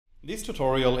This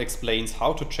tutorial explains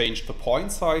how to change the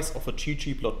point size of a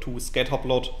ggplot2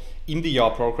 Scatterplot in the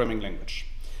R programming language.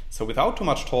 So without too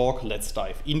much talk, let's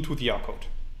dive into the R code.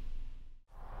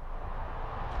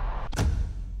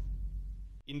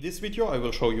 In this video I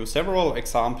will show you several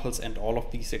examples, and all of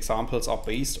these examples are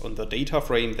based on the data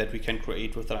frame that we can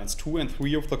create with lines 2 and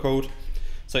 3 of the code.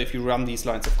 So if you run these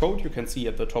lines of code, you can see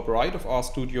at the top right of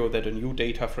RStudio that a new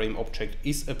data frame object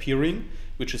is appearing,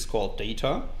 which is called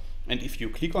data. And if you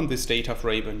click on this data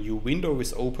frame, a new window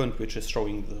is opened, which is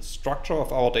showing the structure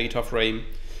of our data frame.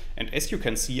 And as you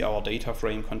can see, our data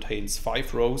frame contains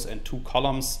 5 rows and 2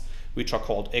 columns, which are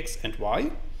called X and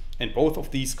Y. And both of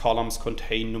these columns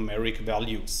contain numeric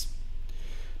values.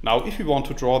 Now, if we want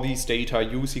to draw these data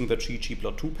using the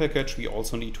ggplot2 package, we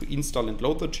also need to install and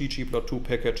load the ggplot2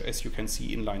 package, as you can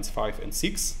see in lines 5 and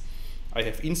 6. I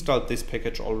have installed this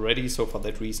package already, so for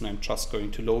that reason I'm just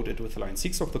going to load it with line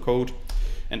 6 of the code.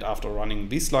 And after running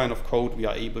this line of code, we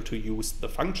are able to use the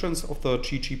functions of the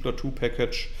ggplot2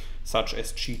 package, such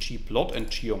as ggplot and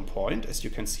gonPoint, as you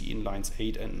can see in lines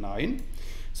 8 and 9.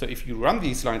 So if you run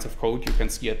these lines of code, you can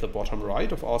see at the bottom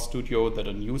right of RStudio that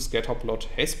a new scatterplot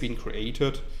has been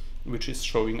created, which is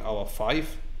showing our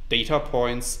 5 data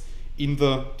points in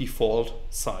the default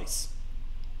size.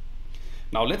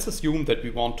 Now let's assume that we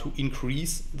want to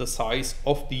increase the size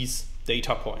of these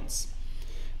data points.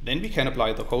 Then we can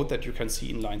apply the code that you can see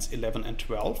in lines 11 and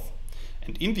 12.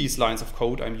 And in these lines of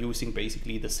code, I'm using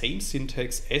basically the same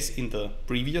syntax as in the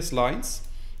previous lines.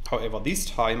 However, this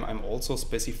time I'm also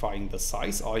specifying the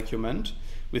size argument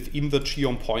within the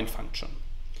gonPoint function.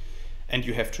 And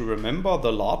you have to remember,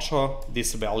 the larger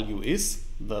this value is,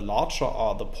 the larger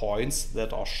are the points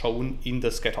that are shown in the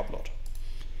scatterplot.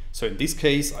 So in this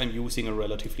case, I'm using a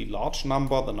relatively large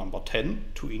number, the number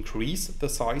 10, to increase the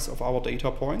size of our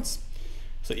data points.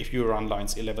 So if you run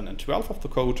lines 11 and 12 of the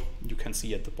code, you can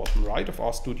see at the bottom right of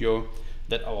RStudio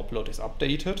that our plot is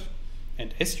updated.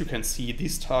 And as you can see,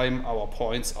 this time our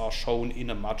points are shown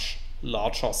in a much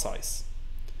larger size.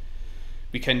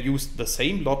 We can use the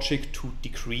same logic to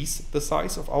decrease the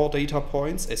size of our data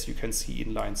points, as you can see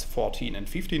in lines 14 and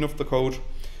 15 of the code.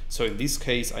 So in this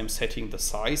case, I'm setting the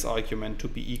size argument to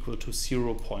be equal to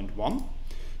 0.1.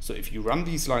 So if you run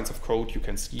these lines of code, you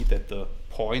can see that the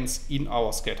points in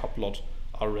our scatterplot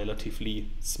are relatively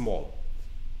small.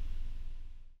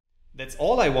 That's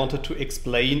all I wanted to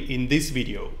explain in this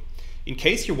video. In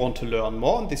case you want to learn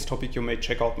more on this topic, you may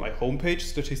check out my homepage,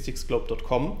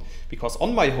 statisticsglobe.com, because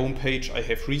on my homepage I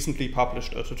have recently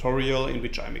published a tutorial in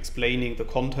which I'm explaining the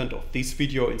content of this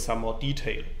video in some more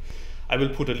detail. I will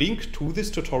put a link to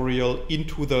this tutorial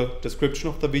into the description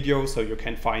of the video, so you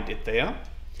can find it there.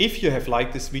 If you have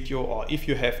liked this video, or if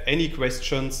you have any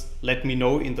questions, let me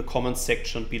know in the comments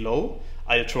section below.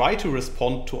 I'll try to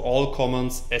respond to all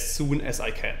comments as soon as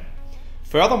I can.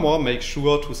 Furthermore, make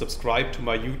sure to subscribe to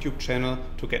my YouTube channel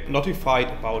to get notified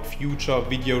about future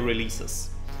video releases.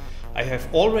 I have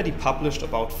already published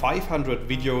about 500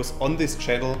 videos on this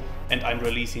channel, and I'm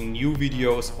releasing new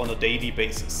videos on a daily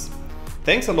basis.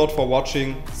 Thanks a lot for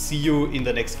watching. See you in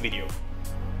the next video.